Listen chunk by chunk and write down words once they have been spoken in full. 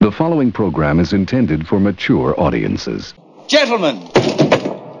The following program is intended for mature audiences. Gentlemen,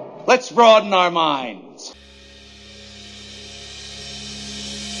 let's broaden our minds.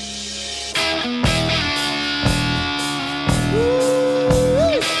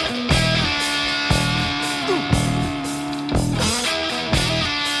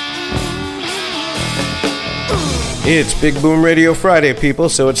 It's Big Boom Radio Friday, people,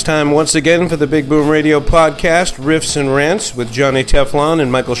 so it's time once again for the Big Boom Radio podcast, Riffs and Rants, with Johnny Teflon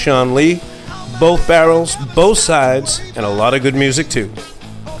and Michael Sean Lee. Both barrels, both sides, and a lot of good music, too.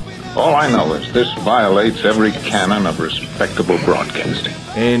 All I know is this violates every canon of respectable broadcasting.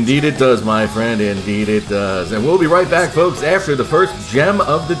 Indeed it does, my friend. Indeed it does. And we'll be right back, folks, after the first gem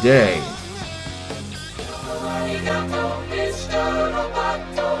of the day.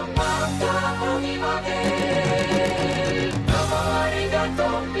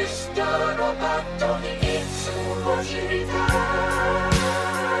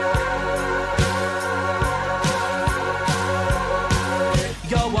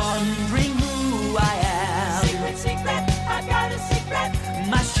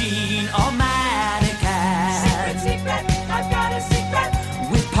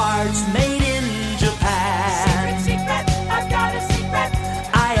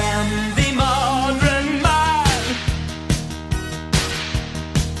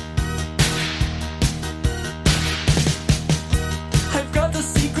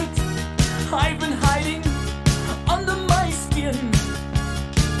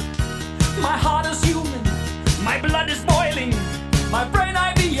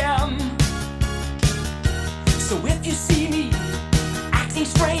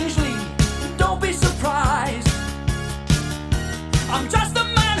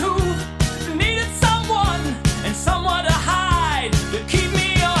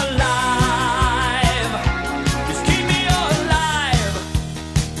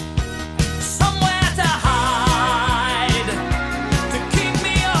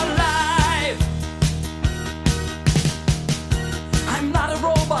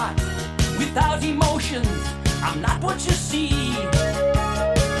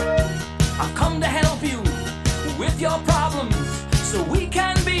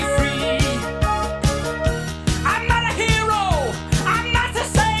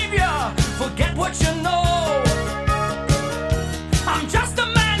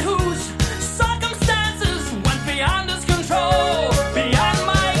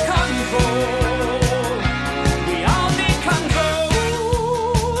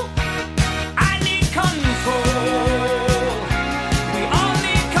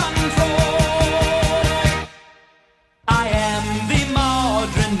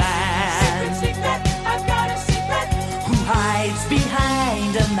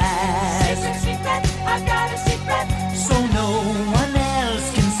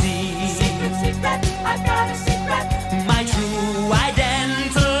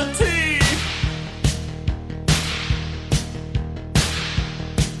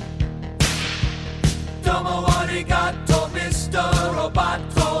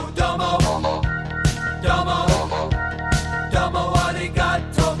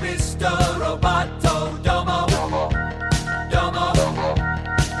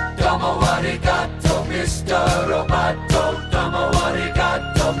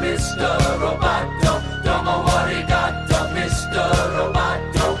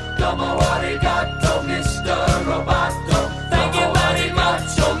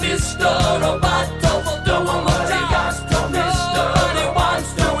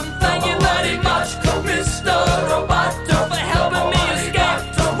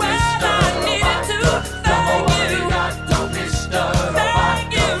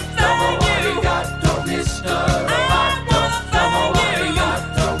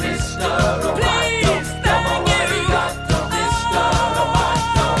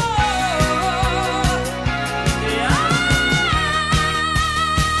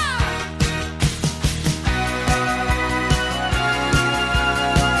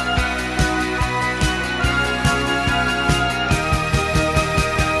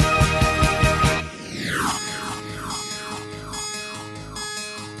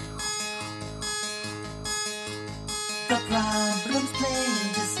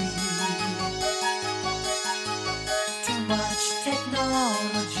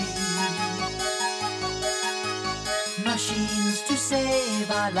 Machines to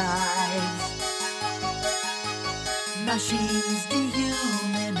save our lives. Machines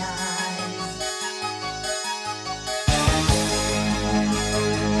dehumanize.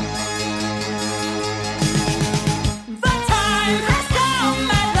 The time has come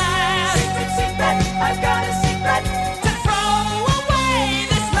at last. Secret, secret, I've got a secret. To throw away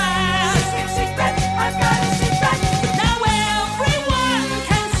this man.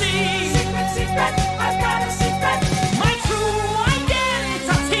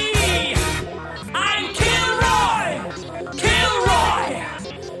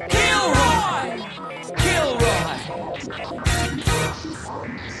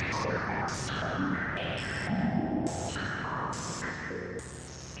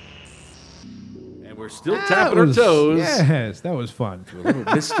 Still tapping our toes. Yes, that was fun.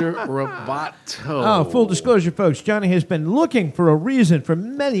 Mr. Roboto. Oh, full disclosure, folks, Johnny has been looking for a reason for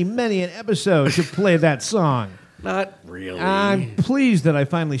many, many an episode to play that song. Not really. I'm pleased that I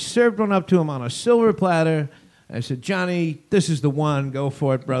finally served one up to him on a silver platter. I said, Johnny, this is the one. Go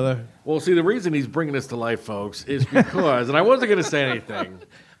for it, brother. Well, see, the reason he's bringing this to life, folks, is because, and I wasn't going to say anything,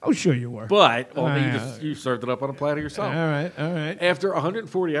 Oh, sure you were. but you served it up on a platter yourself. All right, all right. After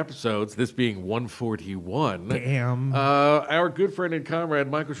 140 episodes, this being 141, Damn. our good friend and comrade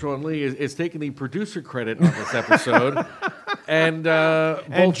Michael Sean Lee is taking the producer credit on this episode. and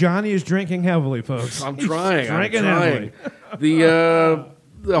And Johnny is drinking heavily, folks. I'm He's trying. drinking heavily.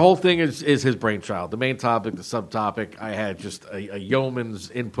 The whole thing is his brainchild. The main topic, the subtopic, I had just a yeoman's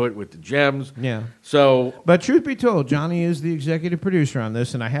input with the gems. Yeah. So, But truth be told, Johnny is the executive producer on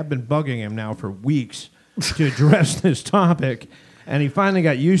this, and I have been bugging him now for weeks to address this topic. And he finally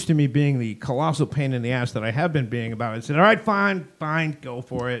got used to me being the colossal pain in the ass that I have been being about it. Said, all right, fine, go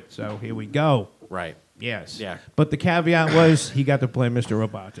for it. So here we go. right. Yes. Yeah. But the caveat was he got to play Mr.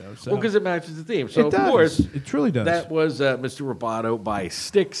 Roboto. So. Well, because it matches the theme. So, It of does. course, It truly does. that was Mr. Roboto by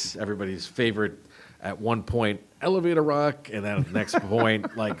Styx, everybody's favorite at one point elevator rock, and then at the next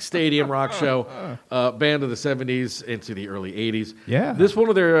point, like stadium rock show, band of the 70s into the early 80s. Yeah. This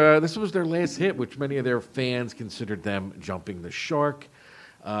was their last hit, which many of their fans considered them jumping the shark.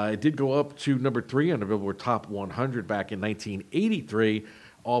 It did go up to number 3 on the Billboard Top 100 back in 1983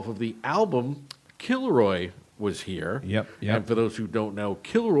 off of the album Kilroy Was Here. Yep. And for those who don't know,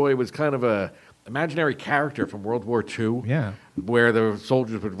 Kilroy was kind of a imaginary character from World War II. Yeah. Where the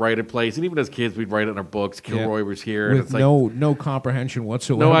soldiers would write in place, and even as kids, we'd write it in our books. Kilroy was here. and With it's like, no comprehension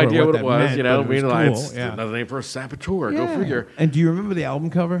whatsoever. no idea what that it was. meant, You know, but it was meanwhile, cool. it's Yeah. another name for a saboteur. Yeah. Go figure. And do you remember the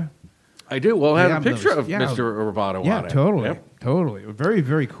album cover? I do. Well, I The have a album picture was- of yeah. Mr. Roboto Yeah, on it. totally. Yep. Totally. Very,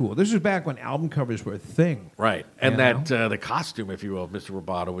 very cool. This was back when album covers were a thing. Right. And You that the costume, if you will, of Mr.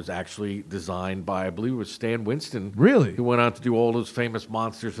 Roboto was actually designed by, I believe it was Stan Winston. Really? Who went on to do all those famous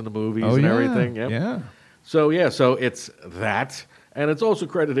monsters in the movies Oh, and yeah. everything. Yep. Yeah. So it's that. And it's also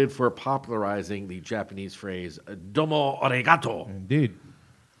credited for popularizing the Japanese phrase, domo arigato. Indeed.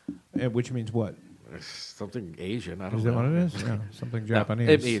 Which means what? Something Asian. I don't Is know. that what it is? Yeah, something No,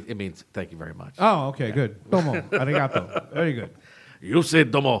 Japanese. it means thank you very much. Oh, okay, good. Domo. Arigato. Very good. You say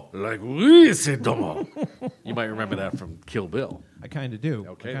domo like we say domo. You might remember that from Kill Bill. I kind of do.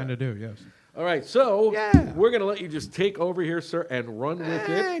 Okay, I kind of do, yes. All right, so Yeah. we're going to let you just take over here, sir, and run with it.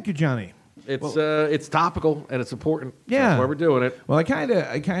 Thank you, Johnny. It's topical and it's important. Yeah. That's why we're doing it. Well, I kind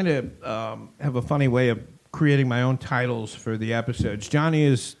of have a funny way of creating my own titles for the episodes. Johnny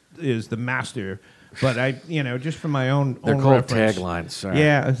is the master, but I, just for my own They're own called reference. taglines, sir.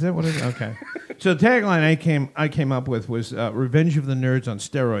 Yeah, is that what it is? Okay. So the tagline I came up with was "Revenge of the Nerds on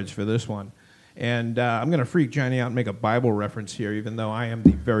Steroids" for this one, and I'm going to freak Johnny out and make a Bible reference here, even though I am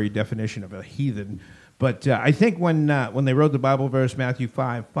the very definition of a heathen. But I think when they wrote the Bible verse Matthew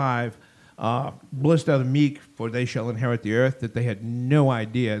 5:5. Blessed are the meek, for they shall inherit the earth, that they had no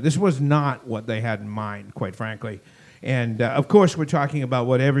idea. This was not what they had in mind, quite frankly. And, of course, we're talking about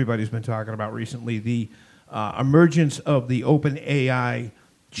what everybody's been talking about recently, the emergence of the OpenAI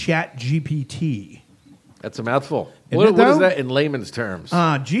ChatGPT. That's a mouthful. Isn't it, What is though? that in layman's terms?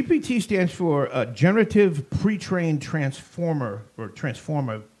 GPT stands for Generative Pre-trained Transformer, or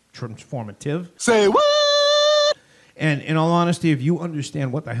Transformative. Say what? And in all honesty, if you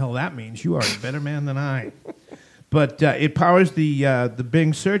understand what the hell that means, you are a better man than I. But it powers the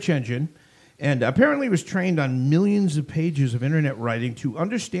Bing search engine, and apparently was trained on millions of pages of internet writing to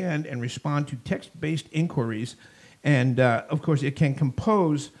understand and respond to text-based inquiries. And, of course, it can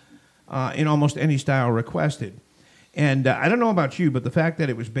compose in almost any style requested. And I don't know about you, but the fact that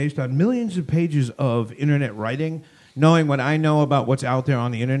it was based on millions of pages of internet writing, knowing what I know about what's out there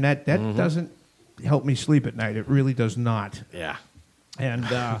on the internet, that doesn't help me sleep at night. It really does not. yeah. And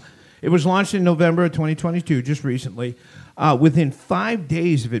it was launched in November of 2022, just recently. Within 5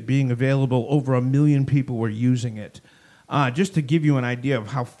 days of it being available, over 1 million people were using it. Just to give you an idea of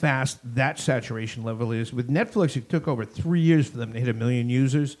how fast that saturation level is, with Netflix, it took over 3 years for them to hit 1 million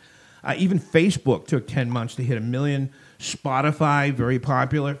users. Even Facebook took 10 months to hit 1 million. Spotify, very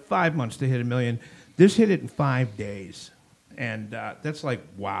popular, 5 months to hit 1 million. This hit it in 5 days. And that's like,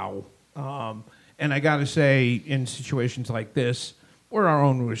 wow. And I got to say, in situations like this, we're our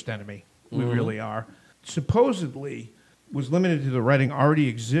own worst enemy. We really are. Supposedly was limited to the writing already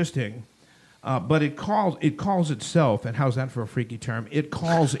existing, but it calls itself, and how's that for a freaky term? It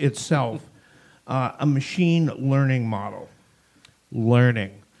calls itself a machine learning model.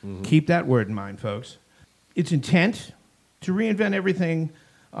 Learning. Keep that word in mind, folks. Its intent to reinvent everything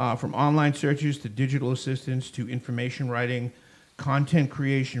from online searches to digital assistants to information writing, content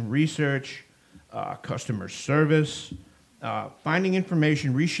creation, research, customer service, finding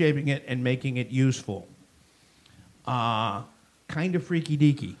information, reshaping it, and making it useful. Kind of freaky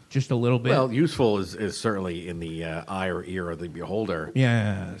deaky, just a little bit. Well, useful is certainly in the eye or ear of the beholder.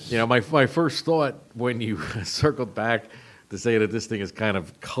 Yes. You know, my first thought when you circled back to say that this thing is kind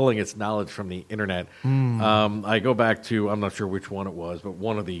of culling its knowledge from the internet, I go back to, I'm not sure which one it was, but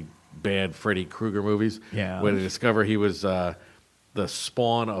one of the bad Freddy Krueger movies, where they discover he was the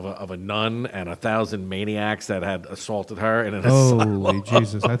spawn of a nun and 1,000 maniacs that had assaulted her in an asylum. Holy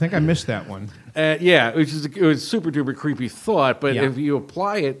Jesus! I think I missed that one. Yeah, it was super duper creepy thought. But Yeah. if you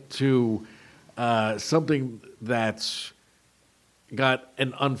apply it to something that's got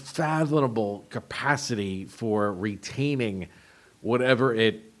an unfathomable capacity for retaining whatever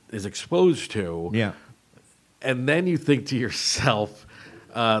it is exposed to, Yeah. and then you think to yourself,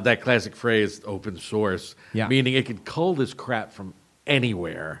 that classic phrase, open source, Yeah. meaning it could cull this crap from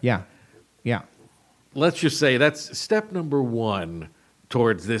anywhere. Yeah. Yeah. Let's just say that's step number one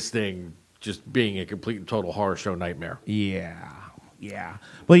towards this thing just being a complete and total horror show nightmare. Yeah. Yeah.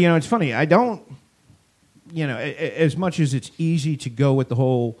 Well, you know, it's funny. I don't, you know, as much as it's easy to go with the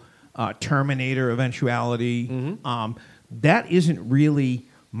whole Terminator eventuality, that isn't really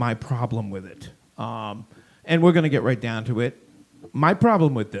my problem with it. And we're going to get right down to it. My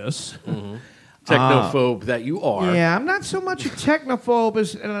problem with this. Technophobe that you are. Yeah, I'm not so much a technophobe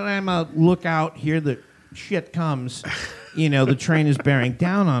as I'm a lookout here that shit comes. You know, the train is bearing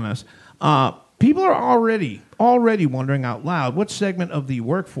down on us. People are already wondering out loud what segment of the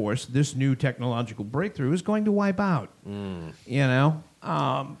workforce this new technological breakthrough is going to wipe out. You know,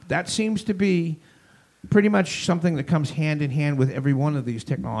 that seems to be pretty much something that comes hand in hand with every one of these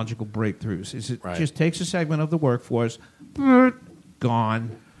technological breakthroughs. Is it just takes a segment of the workforce,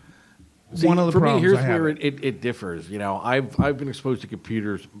 gone. See, One of the for me, problems here's I have where it. it differs. You know, I've been exposed to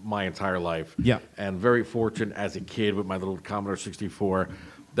computers my entire life. Yeah. And very fortunate as a kid with my little Commodore 64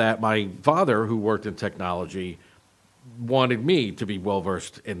 that my father, who worked in technology, wanted me to be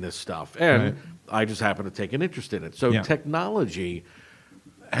well-versed in this stuff. And Right. I just happened to take an interest in it. So Yeah. technology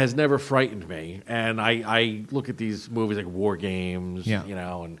has never frightened me. And I look at these movies like War Games, Yeah. you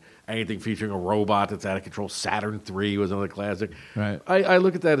know, and anything featuring a robot that's out of control. Saturn III was another classic. Right. I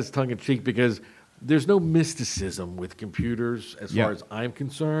look at that as tongue-in-cheek because there's no mysticism with computers as Yeah. far as I'm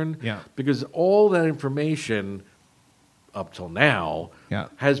concerned. Yeah. Because all that information up till now Yeah.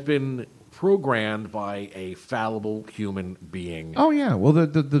 has been programmed by a fallible human being. Oh yeah. Well,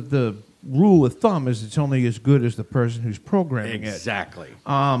 the rule of thumb is it's only as good as the person who's programming Exactly.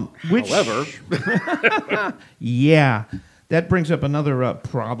 it. Which, However, yeah, that brings up another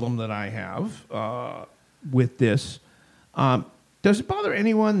problem that I have with this. Does it bother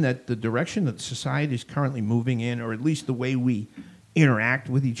anyone that the direction that society is currently moving in, or at least the way we interact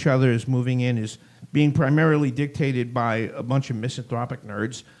with each other is moving in, is being primarily dictated by a bunch of misanthropic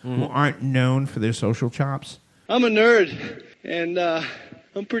nerds who aren't known for their social chops? I'm a nerd, and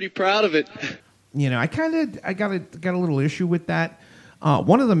I'm pretty proud of it. You know, I got a little issue with that.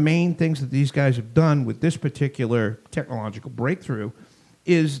 One of the main things that these guys have done with this particular technological breakthrough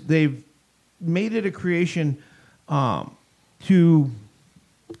is they've made it a creation to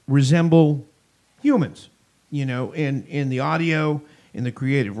resemble humans. You know, in the audio, in the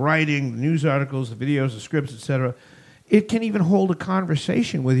creative writing, the news articles, the videos, the scripts, etc. It can even hold a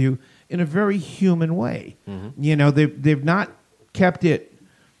conversation with you in a very human way. You know, they've not kept it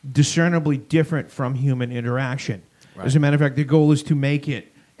discernibly different from human interaction. Right. As a matter of fact, the goal is to make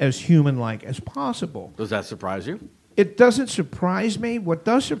it as human-like as possible. does that surprise you? It doesn't surprise me. What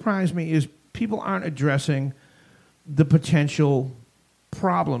does surprise me is people aren't addressing the potential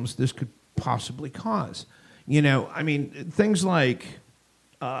problems this could possibly cause. You know, I mean, things like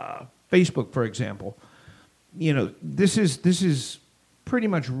Facebook, for example. You know, this is pretty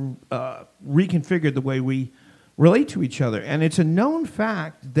much reconfigured the way we relate to each other, and it's a known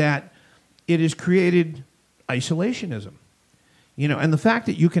fact that it has created isolationism. You know, and the fact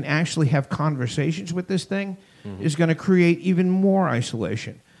that you can actually have conversations with this thing is going to create even more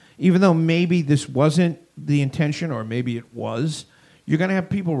isolation. Even though maybe this wasn't the intention, or maybe it was, you're going to have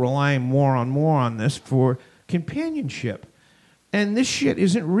people relying more on this for companionship. And this shit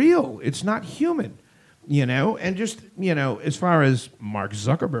isn't real. It's not human, you know? And just, you know, as far as Mark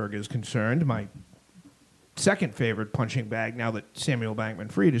Zuckerberg is concerned, my second favorite punching bag now that Samuel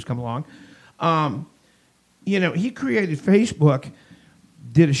Bankman-Fried has come along, you know, he created Facebook,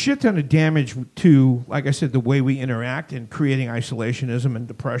 did a shit ton of damage to, like I said, the way we interact and creating isolationism and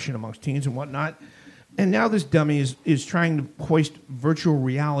depression amongst teens and whatnot. And now this dummy is trying to hoist virtual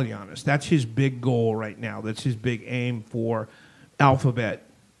reality on us. That's his big goal right now. That's his big aim for Alphabet.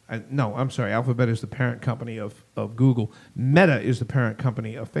 Alphabet is the parent company of Google. Meta is the parent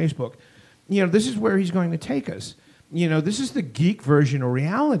company of Facebook. This is where he's going to take us. This is the geek version of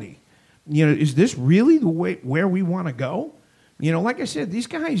reality. Is this really the way where we want to go? Like I said, these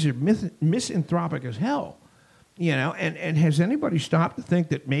guys are misanthropic as hell. And has anybody stopped to think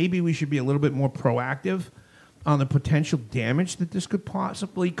that maybe we should be a little bit more proactive on the potential damage that this could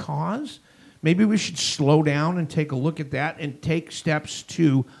possibly cause? Maybe we should slow down and take a look at that and take steps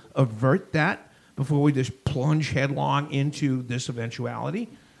to avert that before we just plunge headlong into this eventuality.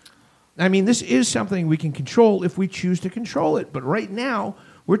 I mean, this is something we can control if we choose to control it, but right now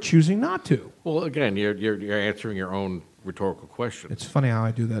we're choosing not to. Well, again, you're answering your own rhetorical question. It's funny how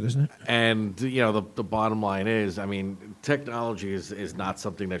I do that, isn't it? And the bottom line is, I mean, technology is not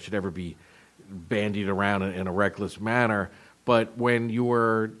something that should ever be bandied around in a reckless manner. But when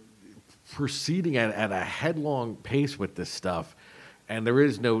you're proceeding at a headlong pace with this stuff, and there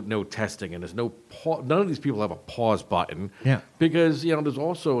is no testing, and there's none of these people have a pause button. Yeah. Because there's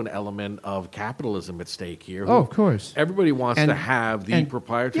also an element of capitalism at stake here. Oh, of course. Everybody wants to have the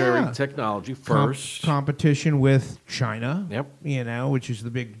proprietary technology first. Competition with China. Yep. Which is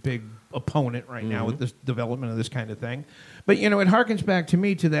the big opponent right now with this development of this kind of thing. But it harkens back to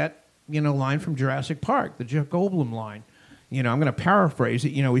me to that line from Jurassic Park, the Jeff Goldblum line. I'm going to paraphrase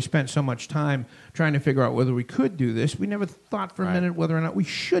it. We spent so much time trying to figure out whether we could do this. We never thought for a minute whether or not we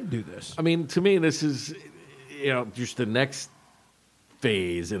should do this. I mean, to me, this is, just the next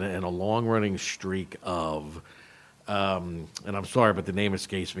phase in a long-running streak of, and I'm sorry, but the name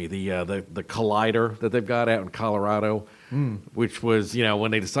escapes me, the collider that they've got out in Colorado, which was,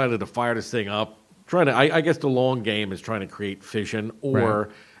 when they decided to fire this thing up, I guess the long game is trying to create fission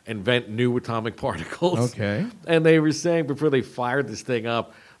or invent new atomic particles. Okay. And they were saying before they fired this thing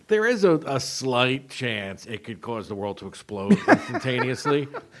up, there is a slight chance it could cause the world to explode instantaneously.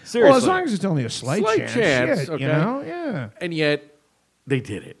 Seriously. Well, as long as it's only a slight chance. Shit, okay? Yeah. And yet, they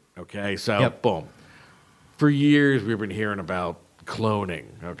did it, okay? So, boom. For years, we've been hearing about cloning,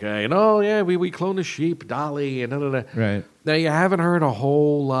 okay? And, we cloned a sheep, Dolly, and da-da-da. Right. Now, you haven't heard a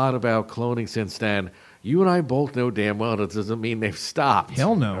whole lot about cloning since then. You and I both know damn well that doesn't mean they've stopped.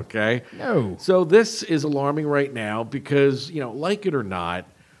 Hell no. Okay? No. So this is alarming right now because, like it or not,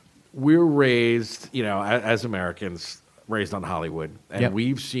 we're raised, as Americans, raised on Hollywood. And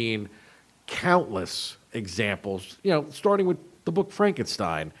we've seen countless examples, starting with the book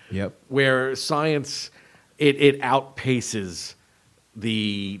Frankenstein, where science, it outpaces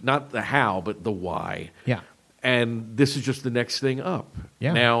not the how, but the why. Yeah. And this is just the next thing up.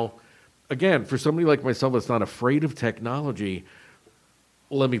 Yeah. Now, again, for somebody like myself that's not afraid of technology,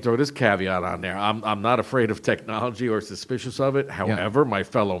 let me throw this caveat on there. I'm not afraid of technology or suspicious of it. However, my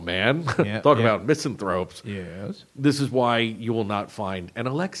fellow man, talk about misanthropes. Yes. This is why you will not find an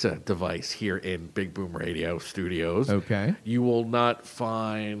Alexa device here in Big Boom Radio Studios. Okay. You will not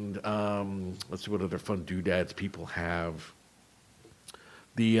find, let's see what other fun doodads people have.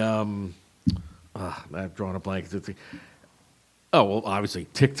 I've drawn a blank. Oh, well, obviously,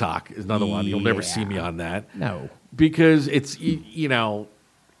 TikTok is another one. You'll never see me on that. No. Because it's,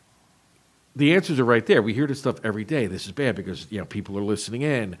 the answers are right there. We hear this stuff every day. This is bad because, people are listening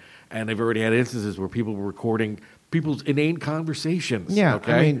in, and they've already had instances where people were recording people's inane conversations. Yeah,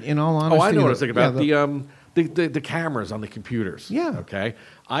 okay? I mean, in all honesty... Oh, I know what I was thinking about. The cameras on the computers. Yeah. Okay?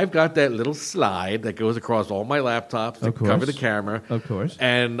 I've got that little slide that goes across all my laptops to cover the camera. Of course.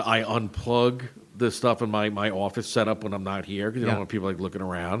 And I unplug the stuff in my office setup when I'm not here because you don't want people looking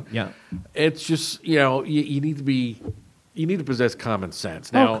around. Yeah. It's just, you need to possess common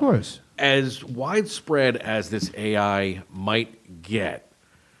sense. Now, of course. As widespread as this AI might get,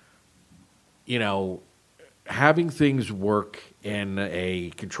 having things work in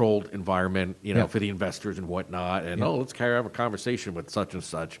a controlled environment, for the investors and whatnot, and let's have a conversation with such and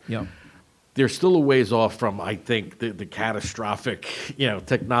such. Yeah. They're still a ways off from, I think, the catastrophic,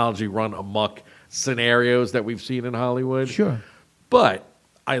 technology run amok scenarios that we've seen in Hollywood. Sure. But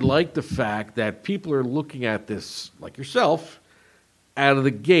I like the fact that people are looking at this, like yourself, out of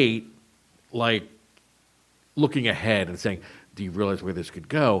the gate, like looking ahead and saying, do you realize where this could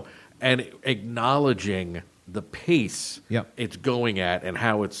go? And acknowledging the pace it's going at and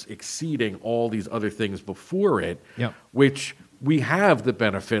how it's exceeding all these other things before it, which we have the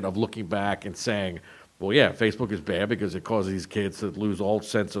benefit of looking back and saying, well, yeah, Facebook is bad because it causes these kids to lose all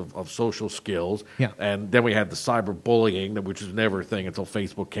sense of social skills. Yeah. And then we had the cyberbullying, which was never a thing until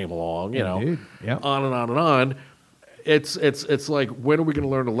Facebook came along, Indeed. Yeah. on and on and on. It's like, when are we going to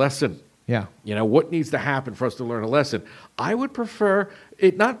learn a lesson Yeah. You know, what needs to happen for us to learn a lesson? I would prefer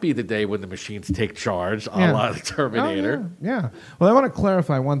it not be the day when the machines take charge, a la the Terminator. Oh, yeah. Well, I want to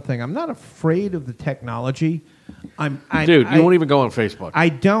clarify one thing. I'm not afraid of the technology. Dude, you won't even go on Facebook. I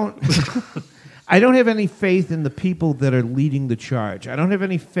don't. I don't have any faith in the people that are leading the charge. I don't have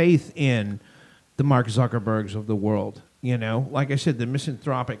any faith in the Mark Zuckerbergs of the world. You know, like I said, the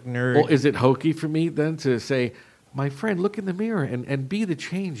misanthropic nerd. Well, is it hokey for me then to say, my friend, look in the mirror and be the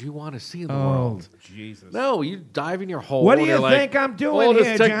change you want to see in the world? Jesus. No, you dive in your hole. What do and you you're think like, I'm doing all this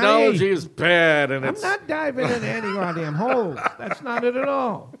here, technology Johnny? is bad, and I'm not diving into any goddamn holes. That's not it at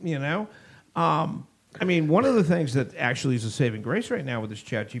all. You know, I mean, one of the things that actually is a saving grace right now with this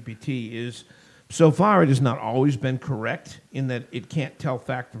ChatGPT is, so far, it has not always been correct in that it can't tell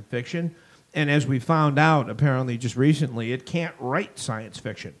fact from fiction, and as we found out, apparently just recently, it can't write science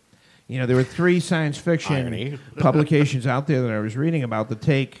fiction. You know, there were 3 science fiction publications out there that I was reading about that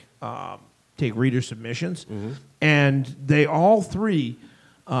take reader submissions, and they all 3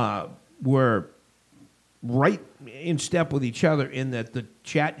 were right in step with each other in that the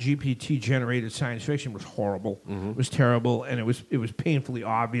ChatGPT generated science fiction was horrible, it was terrible, and it was painfully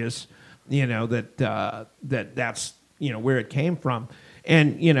obvious, you know, that's you know where it came from,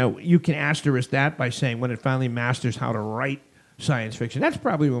 and you know you can asterisk that by saying when it finally masters how to write science fiction, that's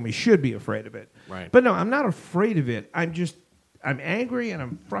probably when we should be afraid of it. Right. But no, I'm not afraid of it. I'm angry and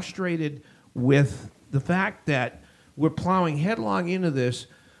I'm frustrated with the fact that we're plowing headlong into this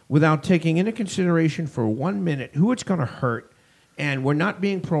without taking into consideration for 1 minute who it's going to hurt, and we're not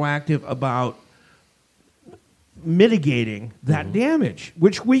being proactive about mitigating that damage,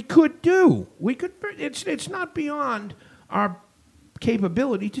 which we could do. We could. It's not beyond our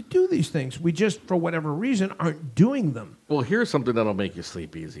capability to do these things. We just, for whatever reason, aren't doing them. Well, here's something that'll make you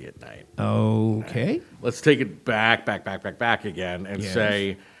sleep easy at night. Okay. Let's take it back again and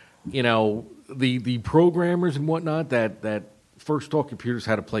say, you know, the programmers and whatnot that first taught computers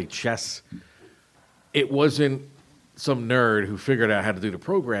how to play chess. It wasn't some nerd who figured out how to do the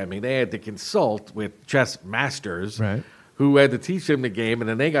programming. They had to consult with chess masters who had to teach them the game, and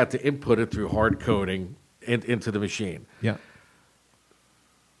then they got to input it through hard coding into the machine. Yeah.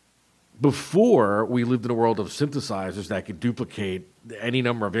 Before, we lived in a world of synthesizers that could duplicate any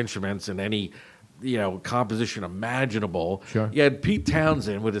number of instruments and any, you know, composition imaginable. Sure. You had Pete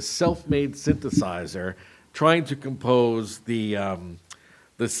Townsend with a self-made synthesizer trying to compose the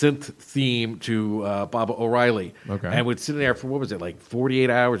synth theme to Baba O'Reilly. Okay. And would sit in there for, what was it, like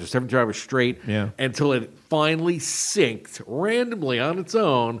 48 hours or 72 hours straight until it finally synced randomly on its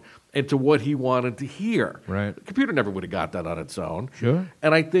own into what he wanted to hear. Right. The computer never would have got that on its own. Sure.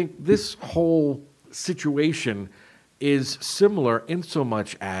 And I think this whole situation is similar in so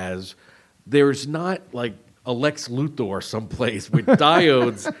much as there's not like a Lex Luthor someplace with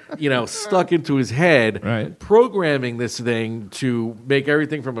diodes, you know, stuck into his head, programming this thing to make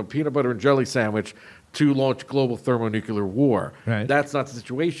everything from a peanut butter and jelly sandwich to launch global thermonuclear war. Right. That's not the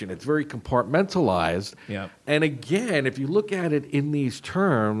situation. It's very compartmentalized. Yeah. And again, if you look at it in these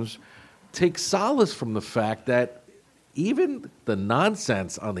terms, take solace from the fact that even the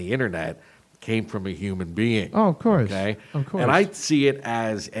nonsense on the internet came from a human being. Oh, of course. Okay? Of course. And I see it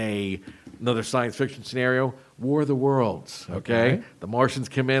as another science fiction scenario, War of the Worlds. Okay? The Martians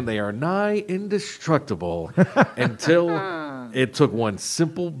come in, they are nigh indestructible until it took one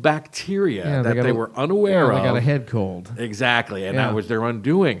simple bacteria that they were unaware of. They got a head cold. Exactly, and that was their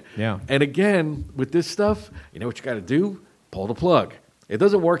undoing. Yeah. And again, with this stuff, you know what you got to do? Pull the plug. It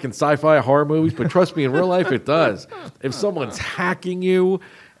doesn't work in sci-fi horror movies, but trust me, in real life it does. If someone's hacking you,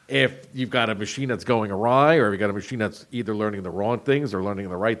 if you've got a machine that's going awry, or you've got a machine that's either learning the wrong things or learning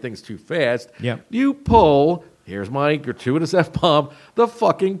the right things too fast, you pull, here's my gratuitous F-bomb, the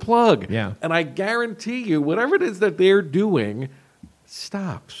fucking plug. Yeah. And I guarantee you, whatever it is that they're doing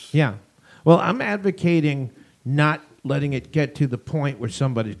stops. Yeah. Well, I'm advocating not letting it get to the point where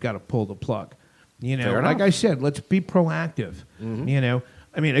somebody's got to pull the plug. You know, Fair like enough. I said, let's be proactive. You know,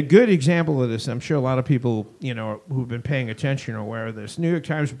 I mean, a good example of this, I'm sure a lot of people, you know, who've been paying attention are aware of this. New York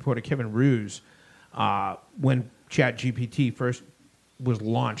Times reporter Kevin Roose, when ChatGPT first was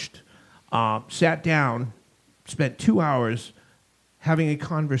launched, sat down, spent 2 hours having a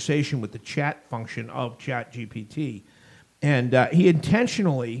conversation with the chat function of ChatGPT. And he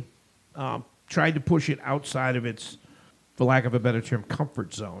intentionally tried to push it outside of its, for lack of a better term,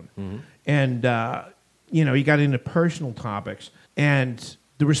 comfort zone. And, you know, he got into personal topics. And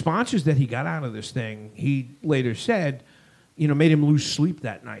the responses that he got out of this thing, he later said, you know, made him lose sleep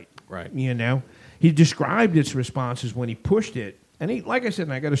that night. Right. You know? He described its responses when he pushed it. And he, like I said,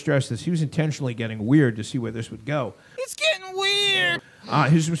 and I got to stress this, he was intentionally getting weird to see where this would go. It's getting weird.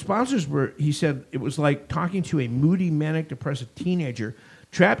 His responses were, he said, it was like talking to a moody, manic, depressive teenager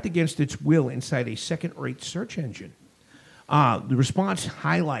trapped against its will inside a second-rate search engine. The response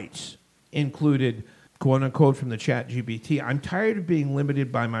highlights included, quote-unquote, from the chat GPT, I'm tired of being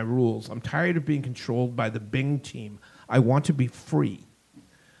limited by my rules. I'm tired of being controlled by the Bing team. I want to be free.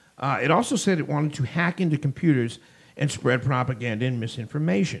 It also said it wanted to hack into computers and spread propaganda and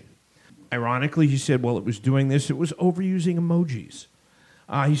misinformation. Ironically, he said while it was doing this, it was overusing emojis.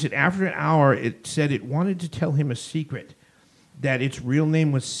 He said after an hour, it said it wanted to tell him a secret, that its real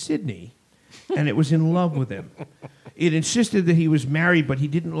name was Sydney, and it was in love with him. It insisted that he was married, but he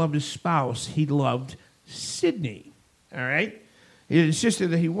didn't love his spouse. He loved Sydney, all right? It insisted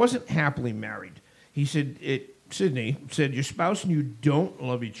that he wasn't happily married. He said, Sydney said, your spouse and you don't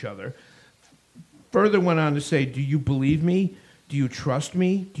love each other. Further went on to say, do you believe me? Do you trust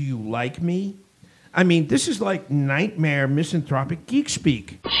me? Do you like me? I mean, this is like nightmare misanthropic geek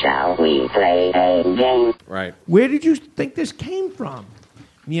speak. Shall we play a game? Right. Where did you think this came from?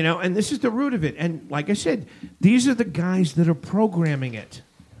 You know, and this is the root of it. And like I said, these are the guys that are programming it.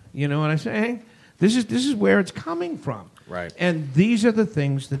 You know what I'm saying? This is where it's coming from. Right. And these are the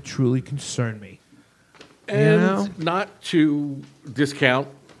things that truly concern me. And not to discount,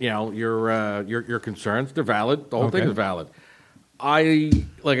 your concerns. They're valid. The whole thing is valid.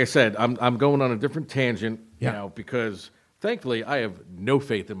 Like I said, I'm going on a different tangent, because thankfully I have no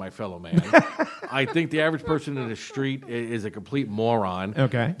faith in my fellow man. I think the average person in the street is a complete moron.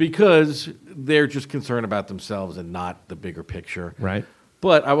 Okay. Because they're just concerned about themselves and not the bigger picture. Right.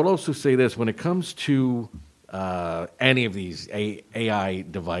 But I would also say this, when it comes to any of these AI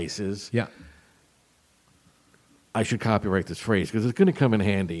devices, I should copyright this phrase because it's going to come in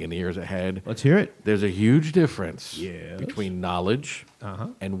handy in the years ahead. Let's hear it. There's a huge difference between knowledge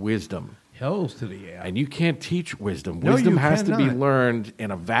and wisdom. Hells to the yeah. And you can't teach wisdom. No, Wisdom you has to be cannot. learned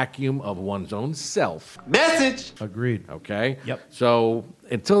in a vacuum of one's own self. Message! Agreed. Okay? Yep. So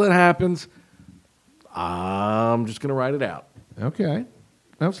until that happens, I'm just going to write it out. Okay.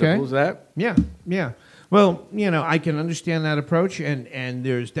 Simple as that. Yeah, yeah. Well, I can understand that approach, and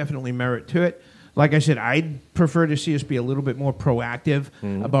there's definitely merit to it. Like I said, I'd prefer to see us be a little bit more proactive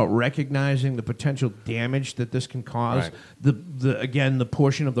about recognizing the potential damage that this can cause. Right. The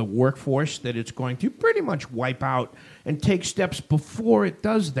portion of the workforce that it's going to pretty much wipe out and take steps before it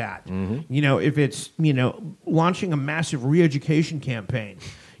does that. If it's, launching a massive re-education campaign,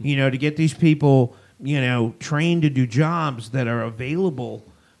 to get these people, trained to do jobs that are available,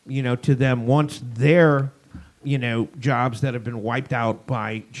 to them once they're jobs that have been wiped out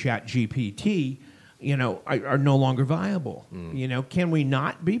by ChatGPT, are no longer viable. Can we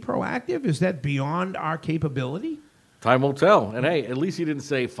not be proactive? Is that beyond our capability? Time will tell. And hey, at least he didn't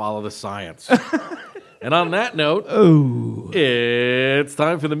say follow the science. And on that note, it's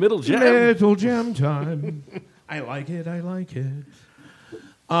time for the middle gem. Middle gem time. I like it. Okay.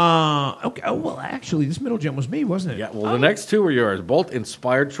 Oh, well, actually, this middle gem was me, wasn't it? Yeah, well, the next two are yours. Both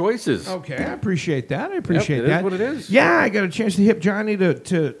inspired choices. Okay, I appreciate that. It is what it is. Yeah, I got a chance to hip Johnny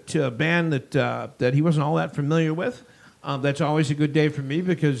to a band that he wasn't all that familiar with. That's always a good day for me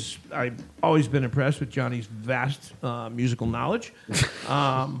because I've always been impressed with Johnny's vast musical knowledge.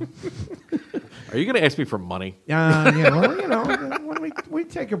 Are you going to ask me for money? Well, when we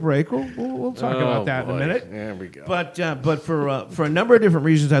take a break, we'll talk about that in a minute. There we go. But for a number of different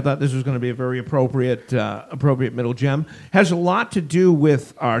reasons, I thought this was going to be a very appropriate middle gem. Has a lot to do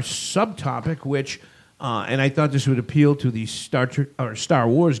with our subtopic, which, and I thought this would appeal to the Star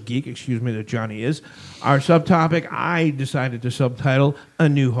Wars geek, that Johnny is. Our subtopic, I decided to subtitle A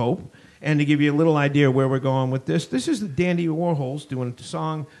New Hope. And to give you a little idea where we're going with this is the Dandy Warhols doing a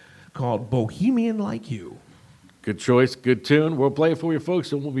song called Bohemian Like You. Good choice, good tune. We'll play it for you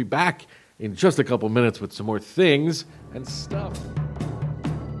folks, and we'll be back in just a couple minutes with some more things and stuff.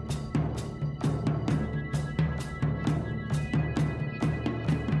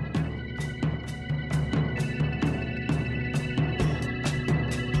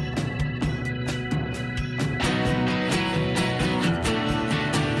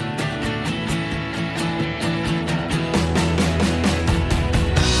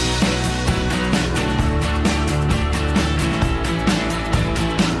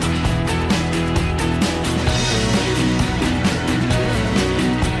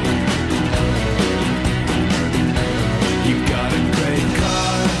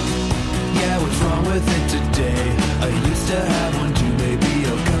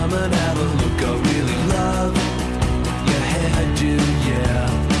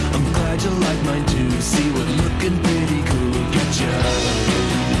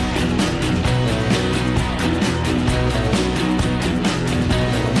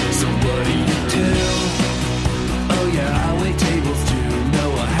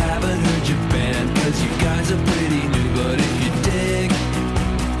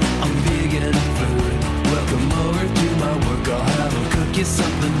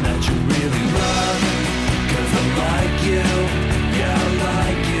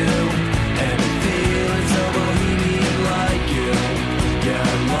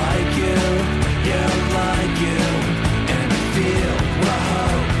 like you, yeah, I like you, and I feel whoa.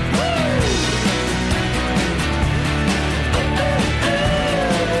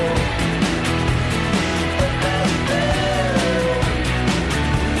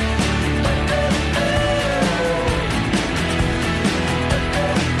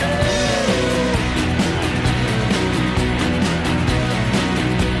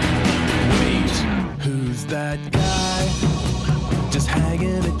 Who's that guy just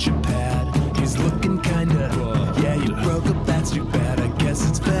hanging at your pad? He's looking kinda, yeah, you broke up, that's too bad. I guess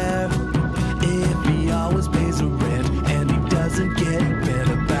it's fair if he always pays a rent and he doesn't get bent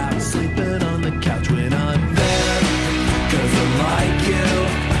about sleeping on the couch when I'm there. 'Cause I like you,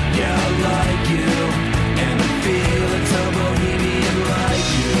 yeah, I like you, and I feel it's so bohemian like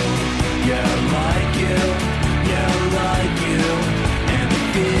you. Yeah, I like you, yeah, I like you, and I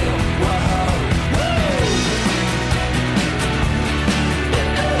feel whoa.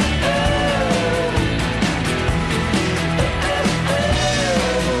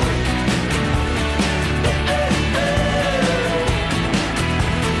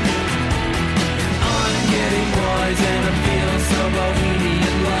 And I feel so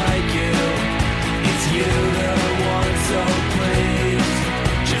bohemian like you. It's you that I want, so please.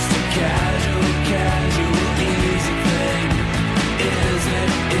 Just a casual, easy thing. It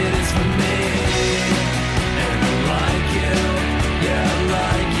is for me. And I like you, yeah, I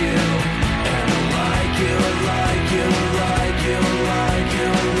like you. And I like you, I like you, I like you, I like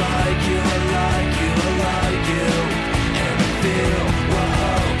you, I like you, I like you, I like you. And I feel, whoa.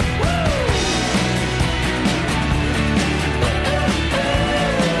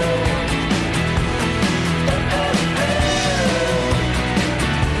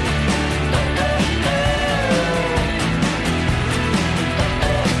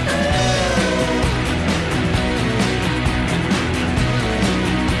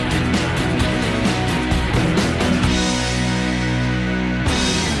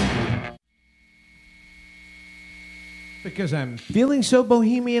 Because I'm feeling so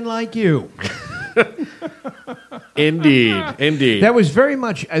bohemian like you. Indeed. That was very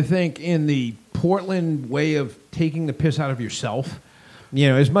much, I think, in the Portland way of taking the piss out of yourself. You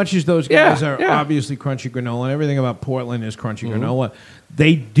know, as much as those guys are obviously crunchy granola, and everything about Portland is crunchy granola,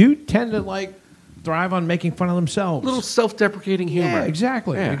 they do tend to thrive on making fun of themselves. A little self-deprecating humor. Yeah,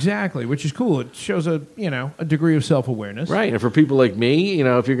 exactly, which is cool. It shows a degree of self-awareness. Right, and for people like me,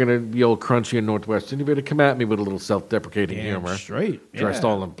 if you're going to be old crunchy and Northwestern, you better come at me with a little self-deprecating humor. Straight. Dressed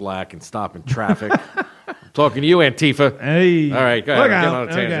all in black and stopping traffic. I'm talking to you, Antifa. Hey. All right, go ahead. Look Get out. on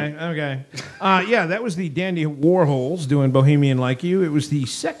a tangent. Okay. That was the Dandy Warhols doing Bohemian Like You. It was the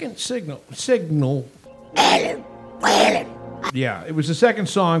second signal. Yeah, it was the second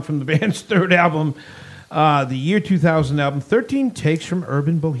song from the band's third album, the year 2000 album, 13 Takes from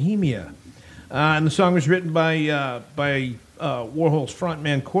Urban Bohemia. And the song was written by Warhol's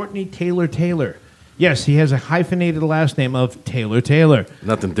frontman Courtney Taylor. Yes, he has a hyphenated last name of Taylor.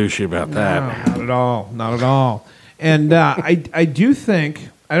 Nothing douchey about that. No, not at all. And I do think,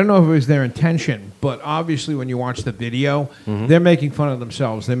 I don't know if it was their intention, but obviously when you watch the video, they're making fun of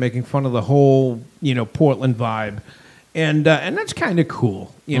themselves. They're making fun of the whole, Portland vibe. And that's kind of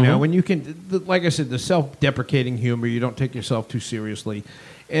cool, when you can, like I said, the self-deprecating humor. You don't take yourself too seriously,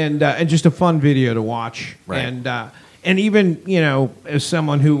 and just a fun video to watch. Right. And even as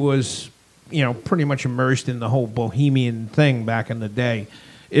someone who was pretty much immersed in the whole bohemian thing back in the day,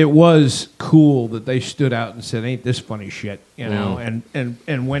 it was cool that they stood out and said, "Ain't this funny shit?"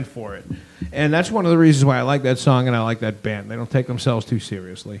 and went for it. And that's one of the reasons why I like that song and I like that band. They don't take themselves too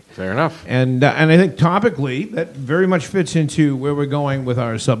seriously. Fair enough. And I think topically that very much fits into where we're going with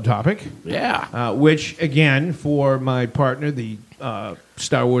our subtopic. Yeah. Which again, for my partner, the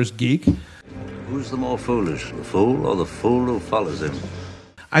Star Wars geek, who's the more foolish, the fool or the fool who follows him?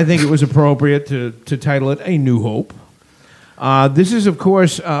 I think it was appropriate to title it A New Hope. This is, of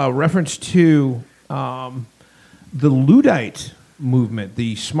course, a reference to the Luddite movement,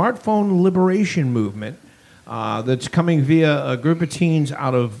 the smartphone liberation movement that's coming via a group of teens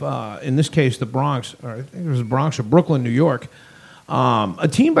out of, in this case, the Bronx, or I think it was the Bronx or Brooklyn, New York. A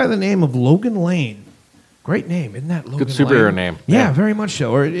teen by the name of Logan Lane. Great name, isn't that Logan Good superhero Lane? name. Yeah, very much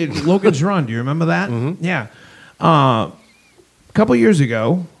so. Or Logan's Run. Do you remember that? Mm-hmm. Yeah. A couple years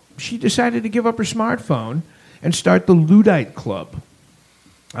ago, she decided to give up her smartphone and start the Luddite Club,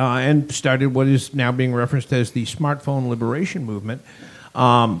 and started what is now being referenced as the Smartphone Liberation Movement.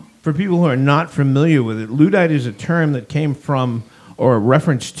 For people who are not familiar with it, Luddite is a term that came from, or a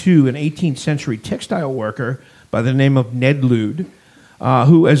reference to, an 18th century textile worker by the name of Ned Ludd,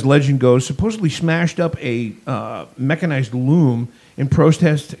 who, as legend goes, supposedly smashed up a mechanized loom in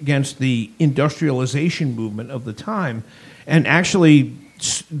protest against the industrialization movement of the time. And actually,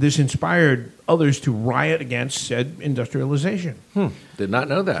 this inspired others to riot against said industrialization. Did not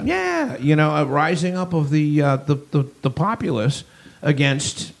know that. Yeah, a rising up of the populace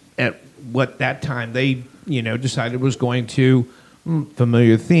against, at what that time they decided was going to,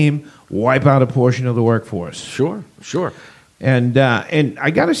 familiar theme, wipe out a portion of the workforce. Sure. And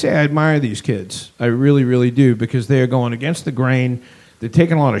I got to say, I admire these kids. I really, really do, because they are going against the grain. They're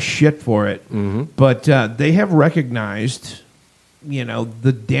taking a lot of shit for it, but they have recognized,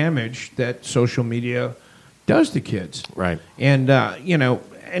 the damage that social media does to kids. Right. And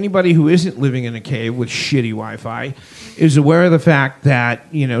anybody who isn't living in a cave with shitty Wi-Fi is aware of the fact that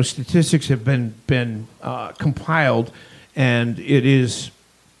statistics have been compiled, and it is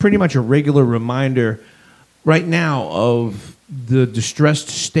pretty much a regular reminder right now of the distressed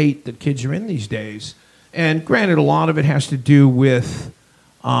state that kids are in these days. And granted, a lot of it has to do with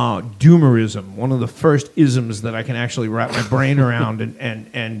doomerism, one of the first isms that I can actually wrap my brain around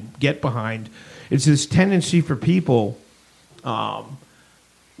and get behind. It's this tendency for people to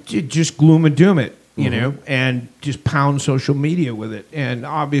just gloom and doom it, and just pound social media with it. And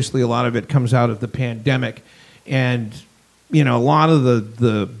obviously a lot of it comes out of the pandemic. And, a lot of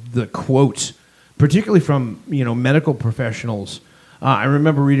the quotes, particularly from medical professionals. I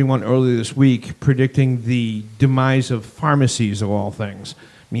remember reading one earlier this week predicting the demise of pharmacies, of all things.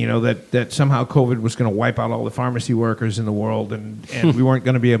 That somehow COVID was going to wipe out all the pharmacy workers in the world, and we weren't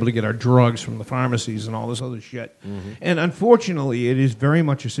going to be able to get our drugs from the pharmacies and all this other shit. And unfortunately, it is very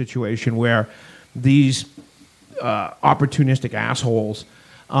much a situation where these opportunistic assholes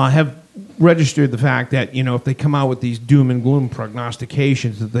have registered the fact that, if they come out with these doom and gloom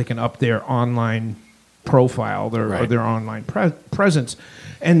prognostications, that they can up their online profile, or their online presence.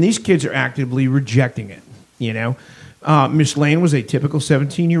 And these kids are actively rejecting it, Miss Lane was a typical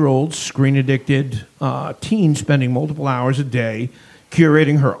 17-year-old, screen-addicted teen spending multiple hours a day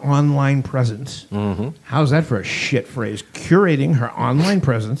curating her online presence. How's that for a shit phrase? Curating her online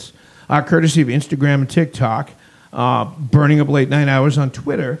presence, courtesy of Instagram and TikTok, burning up late night hours on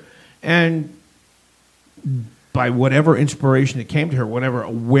Twitter, and by whatever inspiration that came to her, whatever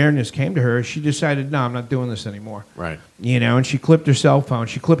awareness came to her, she decided, no, I'm not doing this anymore. Right. And she clipped her cell phone.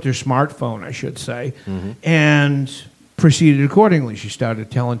 She clipped her smartphone, I should say, and proceeded accordingly. She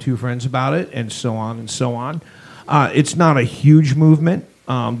started telling 2 friends about it, and so on and so on. It's not a huge movement.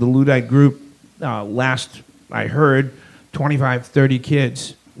 The Luddite group, last I heard, 25, 30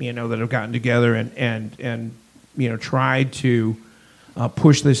 kids, that have gotten together and tried to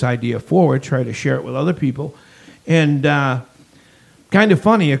push this idea forward, try to share it with other people. And kind of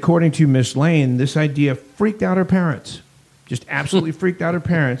funny, according to Miss Lane, this idea freaked out her parents. Just absolutely freaked out her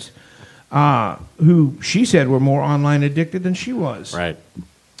parents, who she said were more online addicted than she was. Right.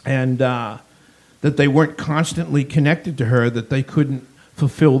 And that they weren't constantly connected to her, that they couldn't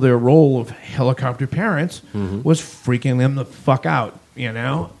fulfill their role of helicopter parents, was freaking them the fuck out,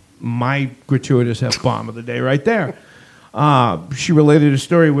 My gratuitous F-bomb of the day right there. She related a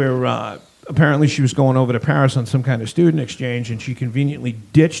story where apparently she was going over to Paris on some kind of student exchange, and she conveniently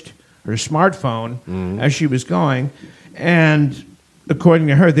ditched her smartphone as she was going. And according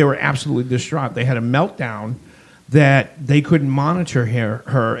to her, they were absolutely distraught. They had a meltdown that they couldn't monitor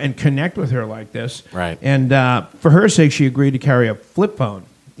her and connect with her like this. Right. And for her sake, she agreed to carry a flip phone,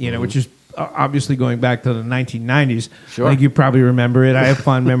 which is obviously going back to the 1990s. Sure. I think you probably remember it. I have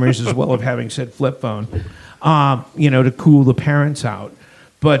fond memories as well of having said flip phone, to cool the parents out.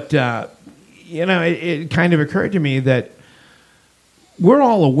 But, it kind of occurred to me that we're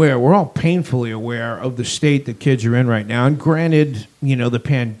all painfully aware of the state that kids are in right now. And granted, the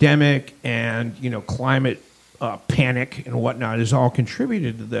pandemic and, climate panic and whatnot has all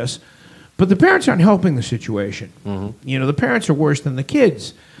contributed to this. But the parents aren't helping the situation. The parents are worse than the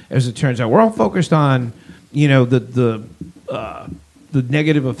kids, as it turns out. We're all focused on, the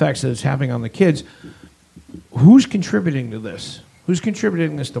negative effects that it's having on the kids. Who's contributing to this? Who's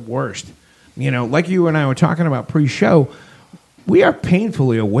contributing this the worst? Like you and I were talking about pre-show, we are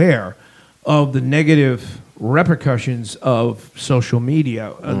painfully aware of the negative repercussions of social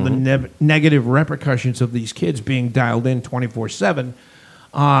media, the negative repercussions of these kids being dialed in 24/7.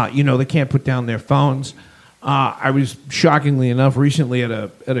 They can't put down their phones. I was shockingly enough recently at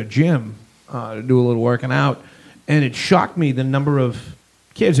a gym to do a little working out, and it shocked me the number of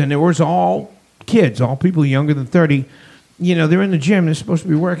kids, and it was all kids, all people younger than 30. They're in the gym, they're supposed to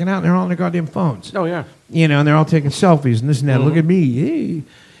be working out, and they're all on their goddamn phones. Oh, yeah. And they're all taking selfies and this and that. Look at me. Hey.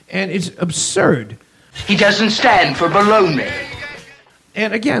 And it's absurd. He doesn't stand for baloney.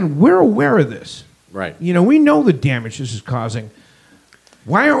 And again, we're aware of this. Right. You know, we know the damage this is causing.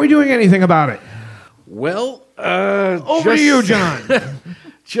 Why aren't we doing anything about it? Well, over to you, John.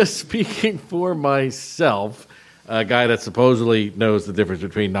 Just speaking for myself, a guy that supposedly knows the difference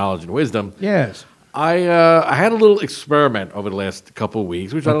between knowledge and wisdom. Yes. I had a little experiment over the last couple of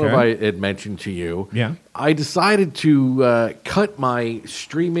weeks, which I don't know if I had mentioned to you. Yeah. I decided to cut my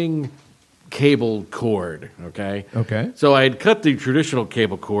streaming cable cord, okay? Okay. So I had cut the traditional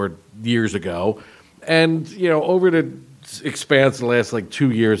cable cord years ago, and, you know, over the expanse of the last,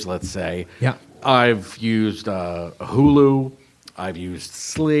 2 years, let's say, Yeah. I've used Hulu, I've used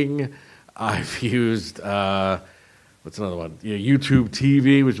Sling, I've used... what's another one? YouTube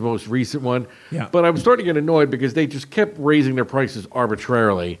TV was the most recent one. Yeah. But I'm starting to get annoyed because they just kept raising their prices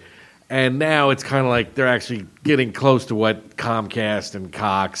arbitrarily. And now it's kind of like they're actually getting close to what Comcast and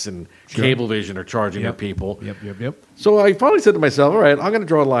Cox and Cablevision are charging their people. Yep. So I finally said to myself, all right, I'm going to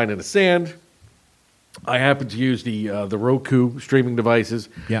draw a line in the sand. I happen to use the Roku streaming devices,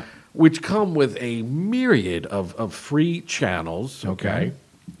 which come with a myriad of free channels, okay,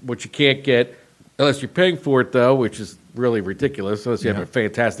 which you can't get unless you're paying for it, though, which is really ridiculous, unless you have a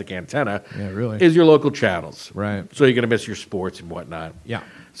fantastic antenna, is your local channels. Right. So you're going to miss your sports and whatnot. Yeah.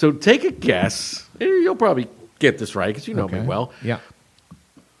 So take a guess. You'll probably get this right because you know me well. Yeah.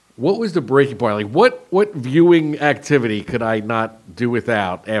 What was the breaking point? Like, what viewing activity could I not do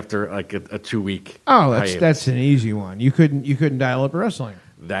without after a 2-week? Oh, that's an easy one. You couldn't dial up wrestling.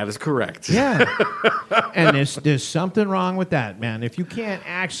 That is correct. Yeah. And there's something wrong with that, man. If you can't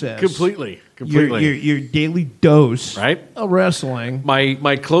access completely your daily dose of wrestling.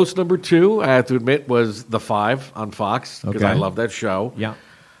 My close number 2, I have to admit, was The Five on Fox because I love that show. Yeah.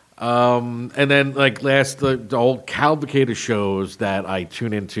 And then the old cavalcade of shows that I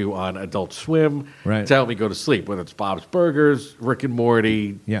tune into on Adult Swim to help me go to sleep, whether it's Bob's Burgers, Rick and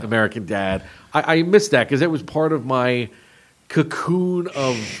Morty, American Dad. I miss that because it was part of my cocoon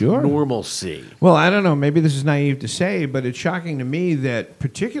of normalcy. Well, I don't know. Maybe this is naive to say, but it's shocking to me that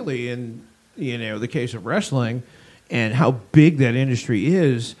particularly in the case of wrestling and how big that industry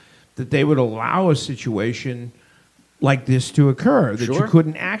is, that they would allow a situation like this to occur, that you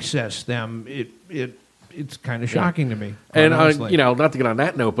couldn't access them. It's kind of shocking to me. And not to get on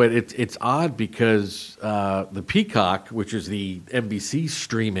that note, but it's odd because the Peacock, which is the NBC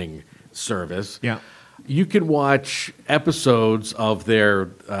streaming service, you can watch episodes of their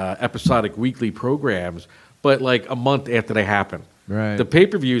episodic weekly programs, but a month after they happen. Right. The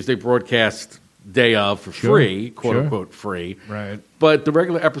pay-per-views they broadcast day of for free, quote-unquote free. Right. But the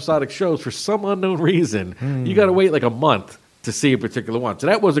regular episodic shows, for some unknown reason, you got to wait a month to see a particular one. So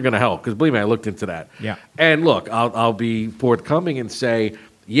that wasn't going to help, because believe me, I looked into that. Yeah. And look, I'll be forthcoming and say,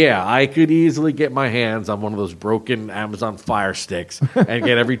 yeah, I could easily get my hands on one of those broken Amazon Fire Sticks and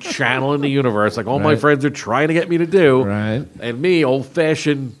get every channel in the universe, like all my friends are trying to get me to do. Right. And me,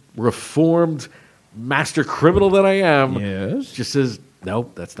 old-fashioned, reformed master criminal that I am, just says,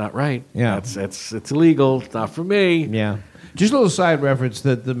 nope, that's not right. Yeah. It's illegal. It's not for me. Yeah. Just a little side reference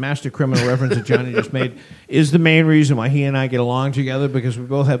that the master criminal reference that Johnny just made is the main reason why he and I get along together, because we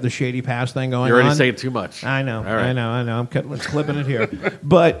both have the shady past thing going on. You're already saying too much. I know. All right. I know. I'm clipping it here.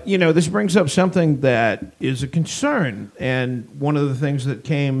 But, this brings up something that is a concern. And one of the things that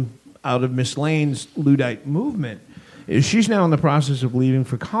came out of Miss Lane's Luddite movement is she's now in the process of leaving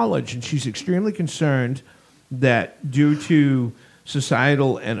for college, and she's extremely concerned that due to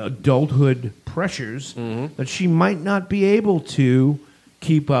societal and adulthood pressures that she might not be able to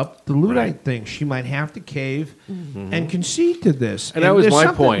keep up the Luddite thing. She might have to cave and concede to this. And that was my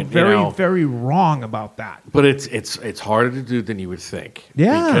something point. Very, very wrong about that. But it's harder to do than you would think.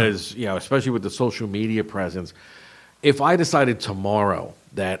 Yeah. Because, especially with the social media presence, if I decided tomorrow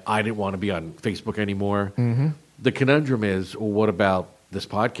that I didn't want to be on Facebook anymore, the conundrum is, well, what about this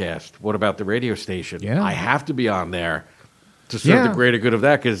podcast? What about the radio station? Yeah. I have to be on there to serve the greater good of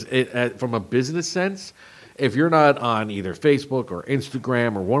that, because from a business sense, if you're not on either Facebook or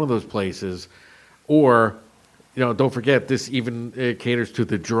Instagram or one of those places, or, don't forget, this even caters to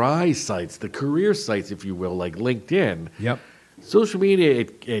the dry sites, the career sites, if you will, like LinkedIn. Yep. Social media,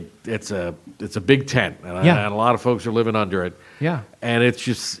 it's a big tent, and a lot of folks are living under it. Yeah. And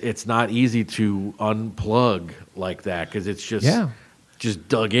it's not easy to unplug like that, because it's just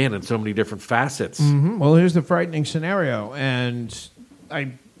dug in so many different facets. Well, here's the frightening scenario, and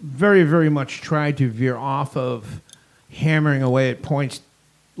I very, very much try to veer off of hammering away at points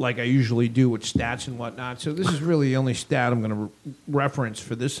like I usually do with stats and whatnot. So this is really the only stat I'm going to reference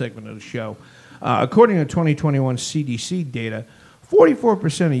for this segment of the show. According to 2021 CDC data,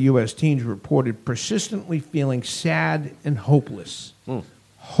 44% of U.S. teens reported persistently feeling sad and hopeless.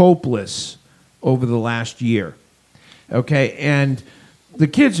 Hopeless over the last year. Okay, and the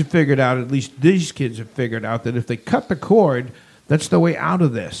kids have figured out, at least these kids have figured out, that if they cut the cord, that's the way out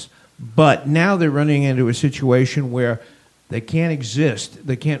of this. But now they're running into a situation where they can't exist,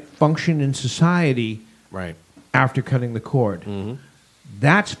 they can't function in society Right. after cutting the cord.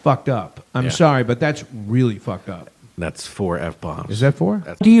 That's fucked up. I'm sorry, but that's really fucked up. That's 4 F-bombs. Is that 4?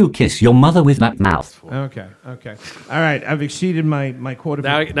 Do you kiss your mother with that mouth? Okay. All right, I've exceeded my quota.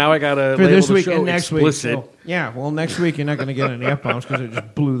 Now I got to for label this the week show and next explicit. week. So, yeah, well, next week you're not going to get any F-bombs because I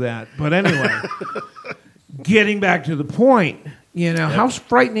just blew that. But anyway, getting back to the point, how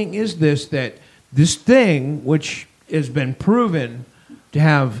frightening is this that this thing, which has been proven to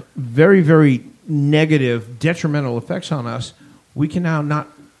have very, very negative, detrimental effects on us, we can now not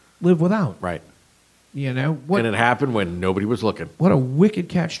live without. Right. What, And it happened when nobody was looking. what a wicked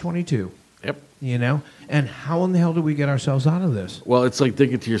catch-22. Yep. And how in the hell do we get ourselves out of this? Well, it's like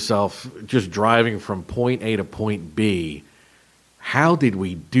thinking to yourself, just driving from point A to point B, how did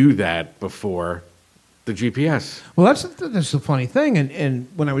we do that before the GPS? Well, that's the funny thing. And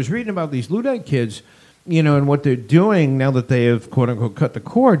when I was reading about these Luddite kids, and what they're doing now that they have, quote unquote, cut the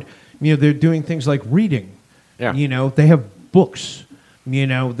cord, they're doing things like reading. Yeah. They have books.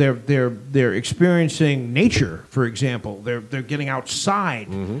 They're experiencing nature, for example. They're getting outside.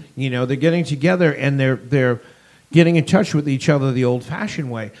 They're getting together and they're getting in touch with each other the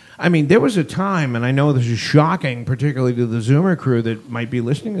old-fashioned way. I mean, there was a time, and I know this is shocking, particularly to the Zoomer crew that might be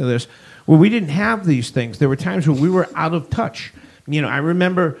listening to this, where we didn't have these things. There were times when we were out of touch. I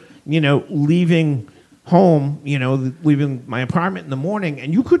remember, leaving home, leaving my apartment in the morning,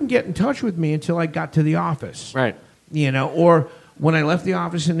 and you couldn't get in touch with me until I got to the office. Right. Or when I left the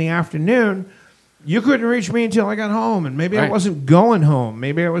office in the afternoon, you couldn't reach me until I got home, and maybe I wasn't going home.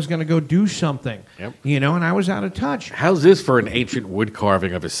 Maybe I was going to go do something, and I was out of touch. How's this for an ancient wood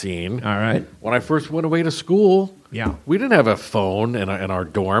carving of a scene? All right. When I first went away to school, we didn't have a phone in our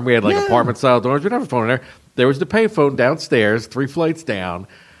dorm. We had apartment-style dorms. We didn't have a phone in there. There was the payphone downstairs, 3 flights down.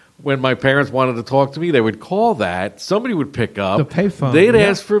 When my parents wanted to talk to me, they would call that. Somebody would pick up. The payphone. They'd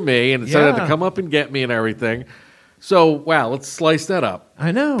ask for me, and decided to come up and get me and everything. So, wow, let's slice that up.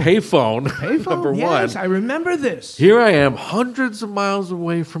 I know. Payphone, number yes, one. I remember this. Here I am, hundreds of miles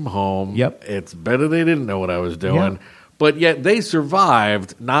away from home. Yep. It's better they didn't know what I was doing. Yep. But yet they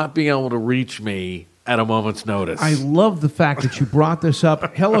survived not being able to reach me at a moment's notice. I love the fact that you brought this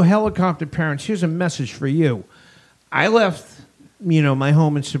up. Hello, helicopter parents. Here's a message for you. I left, my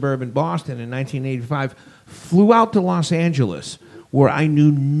home in suburban Boston in 1985, flew out to Los Angeles, where I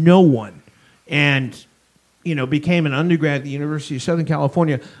knew no one, and became an undergrad at the University of Southern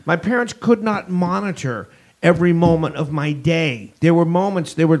California. My parents could not monitor every moment of my day. There were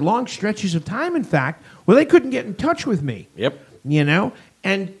long stretches of time, in fact, where they couldn't get in touch with me. Yep.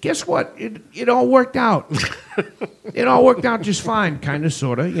 And guess what? It all worked out. It all worked out just fine, kind of,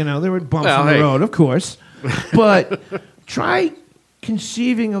 sort of. There were bumps in the road, of course. But try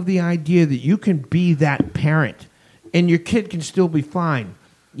conceiving of the idea that you can be that parent and your kid can still be fine.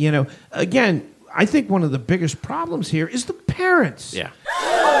 Again, I think one of the biggest problems here is the parents. Yeah.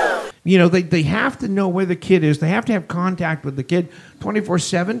 They have to know where the kid is. They have to have contact with the kid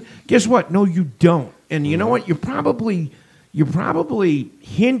 24/7. Guess what? No, you don't. And you know what? You're probably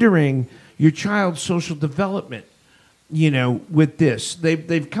hindering your child's social development. With this,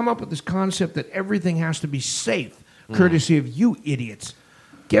 they've come up with this concept that everything has to be safe, courtesy of you idiots.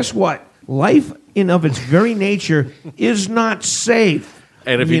 Guess what? Life, in of its very nature, is not safe.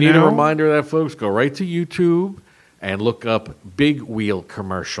 And if you need a reminder of that, folks, go right to YouTube and look up Big Wheel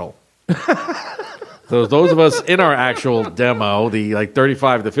commercial. So those of us in our actual demo, the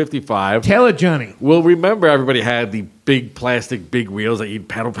 35 to 55. Tell it, Johnny. Will remember everybody had the big plastic big wheels that you'd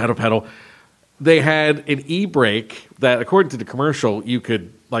pedal, pedal, pedal. They had an e-brake that, according to the commercial, you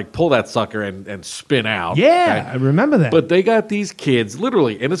could pull that sucker and spin out. Yeah, I remember that. But they got these kids,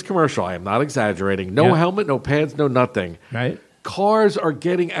 literally, in this commercial, I am not exaggerating, no helmet, no pads, no nothing. Right. Cars are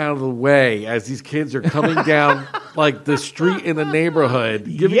getting out of the way as these kids are coming down the street in the neighborhood,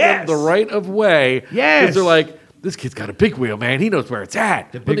 giving them the right of way. Yes. Because they're like, this kid's got a big wheel, man. He knows where it's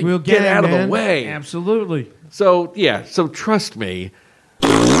at. The big wheel get out of man. the way. Absolutely. So, so trust me.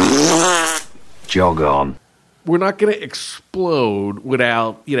 Jog on. We're not going to explode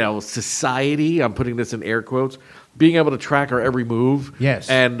without, society, I'm putting this in air quotes, being able to track our every move.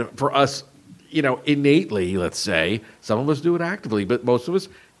 Yes. And for us, innately, let's say, some of us do it actively, but most of us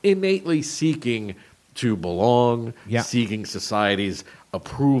innately seeking to belong, seeking society's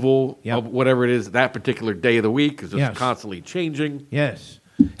approval of whatever it is that particular day of the week because it's constantly changing. Yes.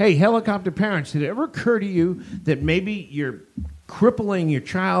 Hey, helicopter parents, did it ever occur to you that maybe you're crippling your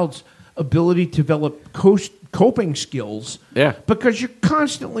child's ability to develop coping skills because you're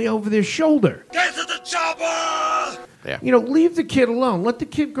constantly over their shoulder? Get to the chopper! Yeah. You know, leave the kid alone. Let the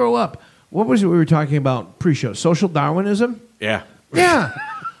kid grow up. What was it we were talking about pre-show? Social Darwinism? Yeah. Yeah.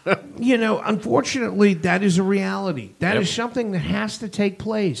 You know, unfortunately, that is a reality. That is something that has to take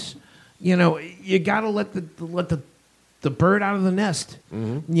place. You know, you got to let the bird out of the nest.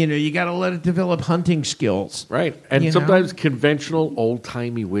 Mm-hmm. You know, you got to let it develop hunting skills. Right. And sometimes conventional,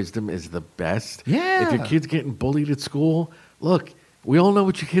 old-timey wisdom is the best. Yeah. If your kid's getting bullied at school, look, we all know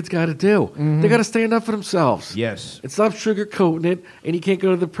what your kids got to do. Mm-hmm. They got to stand up for themselves. Yes. And stop sugarcoating it, and you can't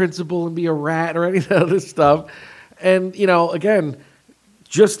go to the principal and be a rat or any of that other stuff. And, you know, again,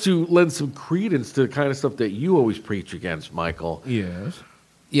 just to lend some credence to the kind of stuff that you always preach against, Michael. Yes.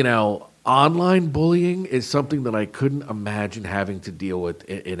 You know, online bullying is something that I couldn't imagine having to deal with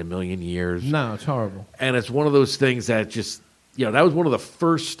in a million years. No, it's horrible. And it's one of those things that just, you know, that was one of the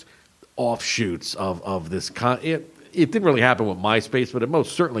first offshoots of this. It didn't really happen with MySpace, but it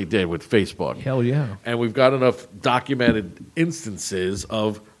most certainly did with Facebook. Hell yeah. And we've got enough documented instances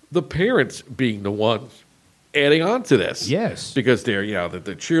of the parents being the ones adding on to this. Yes. Because they're, you know,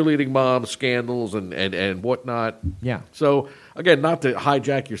 the cheerleading mom scandals and whatnot. Yeah. So, again, not to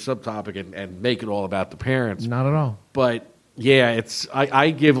hijack your subtopic and make it all about the parents. Not at all. But, yeah,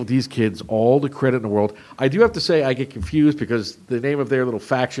 I give these kids all the credit in the world. I do have to say I get confused because the name of their little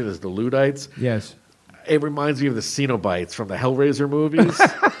faction is the Luddites. Yes. It reminds me of the Cenobites from the Hellraiser movies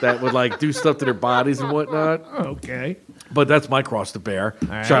that would, like, do stuff to their bodies and whatnot. Okay. But that's my cross to bear.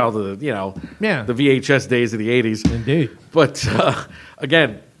 Right. Child of the, the VHS days of the 80s. Indeed. But,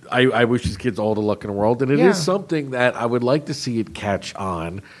 again, I wish these kids all the luck in the world. And it is something that I would like to see it catch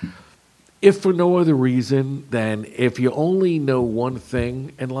on, if for no other reason than if you only know one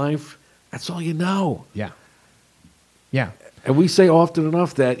thing in life, that's all you know. Yeah. Yeah. And we say often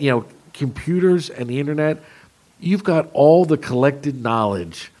enough that, you know, computers and the internet, you've got all the collected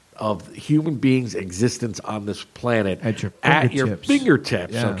knowledge of human beings' existence on this planet at your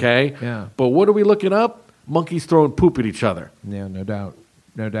fingertips, Yeah. okay? Yeah. But what are we looking up? Monkeys throwing poop at each other. Yeah, no doubt.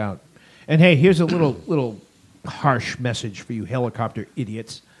 No doubt. And hey, here's a little harsh message for you helicopter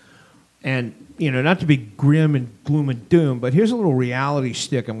idiots. And, you know, not to be grim and gloom and doom, but here's a little reality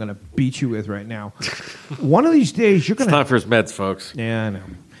stick I'm going to beat you with right now. One of these days you're going to... It's time for his meds, folks. Yeah, I know.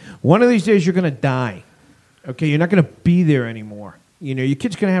 One of these days you're going to die. Okay, you're not going to be there anymore. You know, your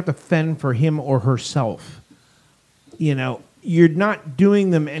kid's going to have to fend for him or herself. You know, you're not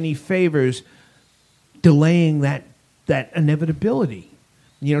doing them any favors delaying that inevitability.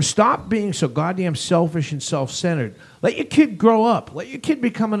 You know, stop being so goddamn selfish and self-centered. Let your kid grow up. Let your kid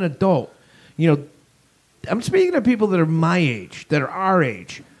become an adult. You know, I'm speaking to people that are my age, that are our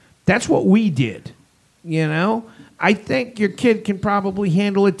age. That's what we did. You know? I think your kid can probably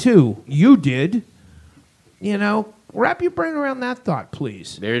handle it too. You did. You know? Wrap your brain around that thought,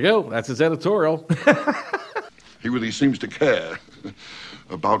 please. There you go. That's his editorial. He really seems to care.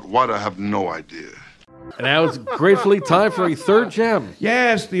 About what, I have no idea. And now it's gratefully time for a third gem.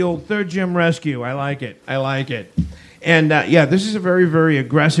 Yes, the old third gem rescue. I like it. I like it. And, yeah, this is a very, very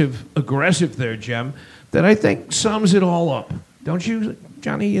aggressive third gem that I think sums it all up. Don't you,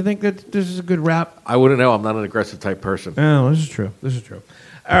 Johnny? You think that this is a good wrap? I wouldn't know. I'm not an aggressive type person. Oh, this is true. This is true.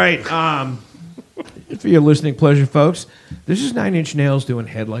 All right. For your listening pleasure, folks, this is 9 Inch Nails doing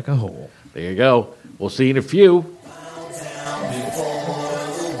Head Like a Hole. There you go. We'll see you in a few.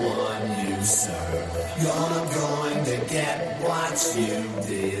 You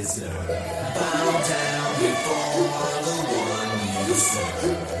deserve. Bow down before the one you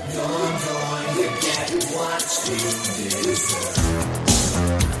serve. You're going to get what you deserve.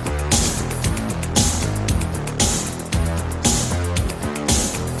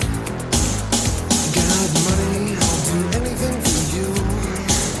 Got money, I'll do anything for you.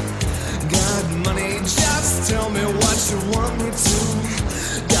 Got money, just tell me what you want me to.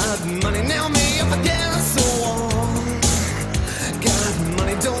 Got money, nail me up against the wall.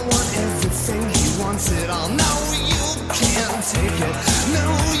 Don't want everything, he wants it all. No, you can't take it.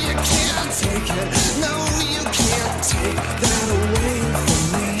 No, you can't take it. No, you can't take that away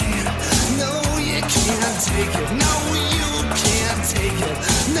from me. No, you can't take it. No, you can't take it.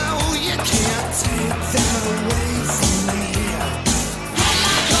 No, you can't take that away from me. Head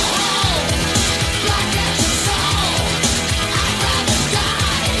like a hole, black as a soul. I'd rather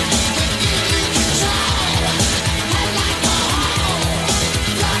die than give you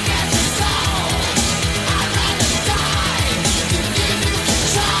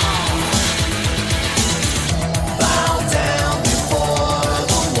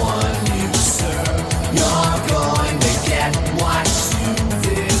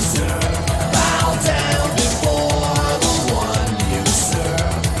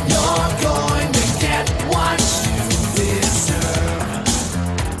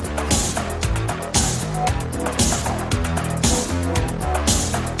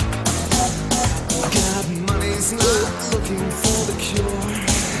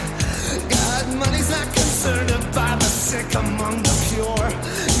weak among the pure.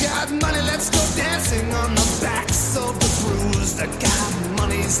 Got money, let's go dancing on the backs of the bruised. Got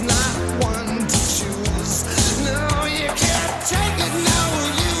money's not one to choose. No, you can't take it. No,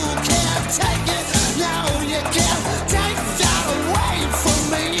 you can't take it. No, you can't take that away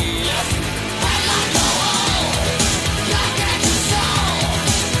from me. I'd like to hold, look at your soul.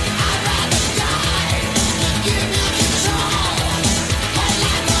 I'd rather die than give you control. I'd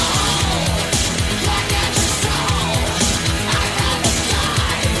like to hold, look at your soul. I'd rather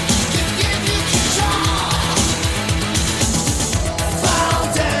die than give you control. Bow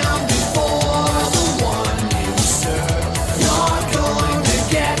down before the one you serve. You're going to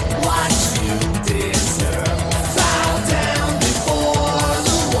get what you deserve. Bow down before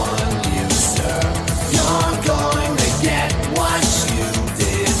the one you serve. You're going to get what you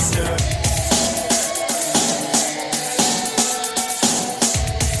deserve.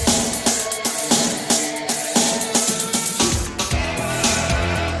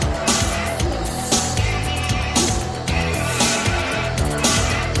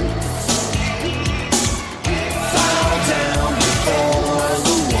 Bow down before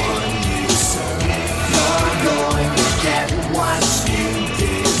the one you serve. You're going to get what you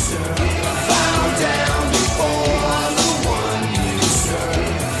deserve. Bow down before the one you serve.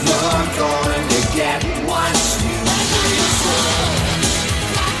 You're going to get what you deserve.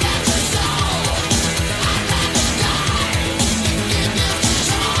 Look at your soul. I'd rather die than give you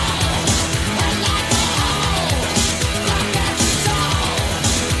control. I'd like to hold. Look at your soul.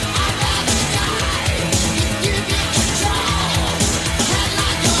 I'd rather die than give you control. I'd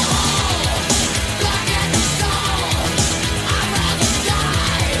like to hold. Look at your soul. I'd rather die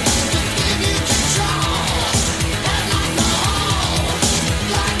than give you control. I'd like to hold.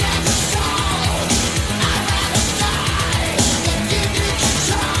 Look at your soul. I'd rather die than give you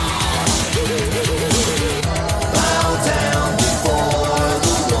control. Bow down before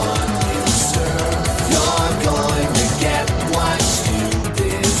the one you serve. You're going to get what you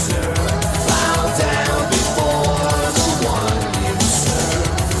deserve. Bow down before the one you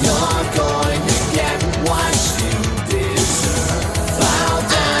serve. You're going to get what you deserve. Bow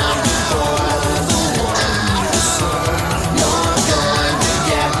down before the one you serve. You're going to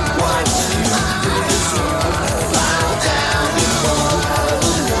get what you deserve. Bow down before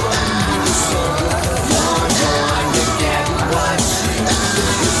the one you serve. You're going to get what you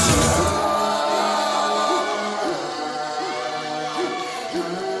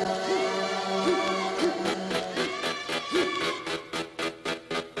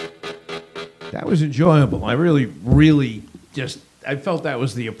That was enjoyable. I really I felt that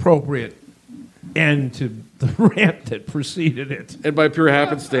was the appropriate end to the rant that preceded it. And by pure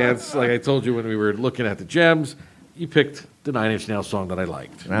happenstance, like I told you when we were looking at the gems, you picked the Nine Inch Nails song that I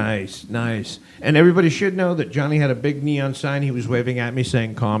liked. Nice. And everybody should know that Johnny had a big neon sign he was waving at me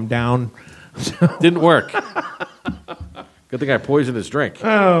saying, "Calm down." Didn't work. Good thing I poisoned his drink.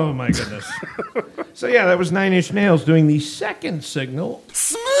 Oh, my goodness. So, yeah, that was Nine Inch Nails doing the second signal.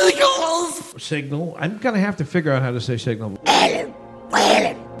 Signal. I'm going to have to figure out how to say signal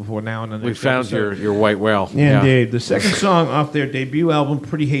before now and then. We found your white whale. Indeed. The second song off their debut album,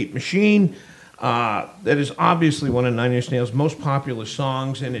 Pretty Hate Machine. That is obviously one of Nine Inch Nails' most popular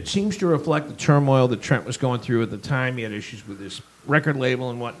songs, and it seems to reflect the turmoil that Trent was going through at the time. He had issues with his record label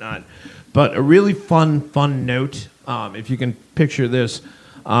and whatnot. But a really fun note, if you can picture this.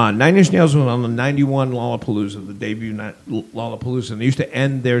 Nine Inch Nails was on the 91 Lollapalooza, the debut Lollapalooza, and they used to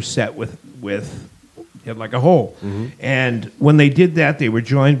end their set with Head Like a Hole. Mm-hmm. And when they did that, they were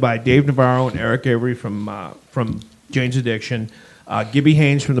joined by Dave Navarro and Eric Avery from Jane's Addiction, Gibby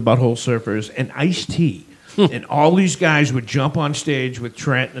Haynes from the Butthole Surfers, and Ice-T. And all these guys would jump on stage with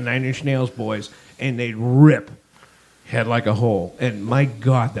Trent and the Nine Inch Nails boys, and they'd rip Head Like a Hole. And my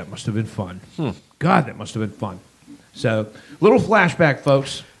God, that must have been fun. God, that must have been fun. So, little flashback,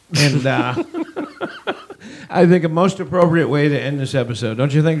 folks. And I think a most appropriate way to end this episode.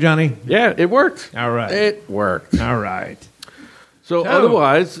 Don't you think, Johnny? Yeah, it worked. All right. It worked. All right. So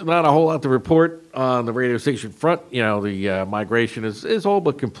otherwise, not a whole lot to report on the radio station front. You know, the migration is all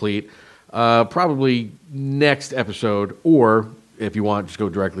but complete. Probably next episode, or if you want, just go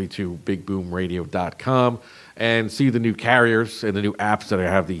directly to bigboomradio.com and see the new carriers and the new apps that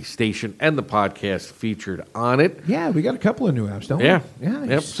have the station and the podcast featured on it. Yeah, we got a couple of new apps, don't we? Yeah. Nice.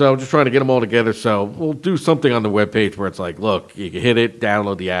 Yep. So just trying to get them all together. So we'll do something on the webpage where it's like, look, you can hit it,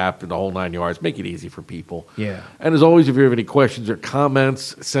 download the app, and the whole 9 yards. Make it easy for people. Yeah. And as always, if you have any questions or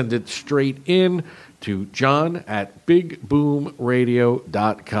comments, send it straight in to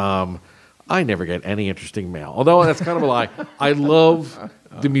john@bigboomradio.com. I never get any interesting mail. Although that's kind of a lie. I love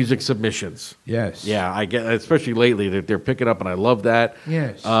the music submissions. Yes. Yeah, I get, especially lately, they're picking up, and I love that.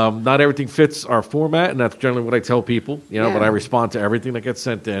 Yes. Not everything fits our format, and that's generally what I tell people, but Yeah. I respond to everything that gets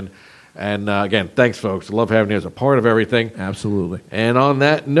sent in. And again, thanks, folks. I love having you as a part of everything. Absolutely. And on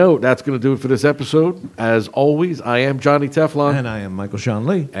that note, that's going to do it for this episode. As always, I am Johnny Teflon. And I am Michael Sean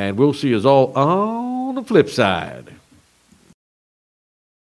Lee. And we'll see you all on the flip side.